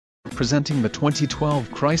presenting the 2012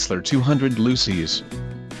 Chrysler 200 Lucies.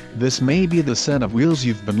 This may be the set of wheels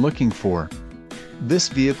you've been looking for. This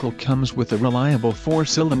vehicle comes with a reliable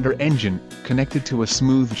 4-cylinder engine, connected to a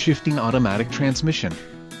smooth shifting automatic transmission.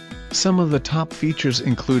 Some of the top features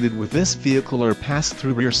included with this vehicle are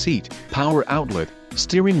pass-through rear seat, power outlet,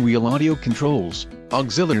 steering wheel audio controls,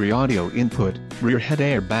 auxiliary audio input, rear head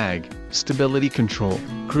airbag, stability control,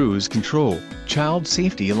 cruise control, child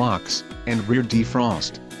safety locks, and rear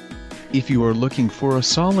defrost. If you are looking for a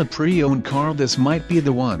solid pre-owned car, this might be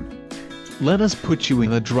the one. Let us put you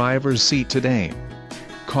in the driver's seat today.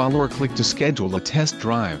 Call or click to schedule a test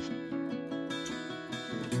drive.